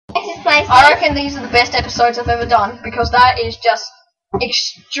his place. I reckon these are the best episodes I've ever done because that is just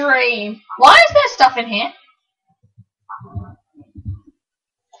extreme. Why is there stuff in here?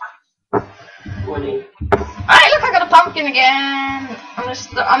 Morning. Hey, look, I got a pumpkin again. I'm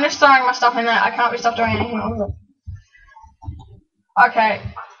just throwing my stuff in there. I can't be stuff doing anything with it. Okay.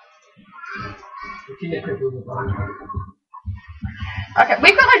 Okay,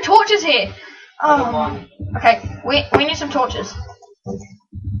 we've got no torches here. Oh. Okay, we need some torches.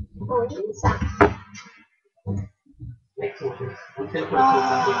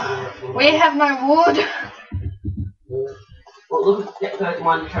 We have no wood. Well, look at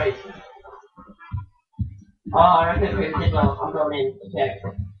one tree. Oh, I reckon it's pretty well. I'm going in. Okay.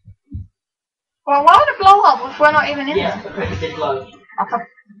 Well, why would it blow up if we're not even in Yes, there? because it did blow.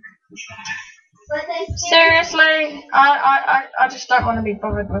 Seriously, I just don't want to be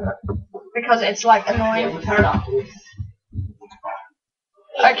bothered with it because it's like Yeah, annoying. we'll turn it off.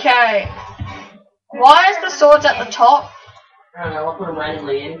 Okay, why is the swords at the top? I don't know, I'll put them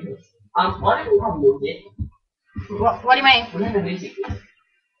randomly in. Why don't we have music? What do you mean? We have the music.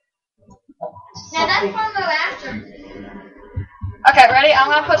 Now that's from the after. Okay, ready? I'm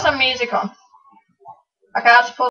gonna put some music on. Okay, I'll just put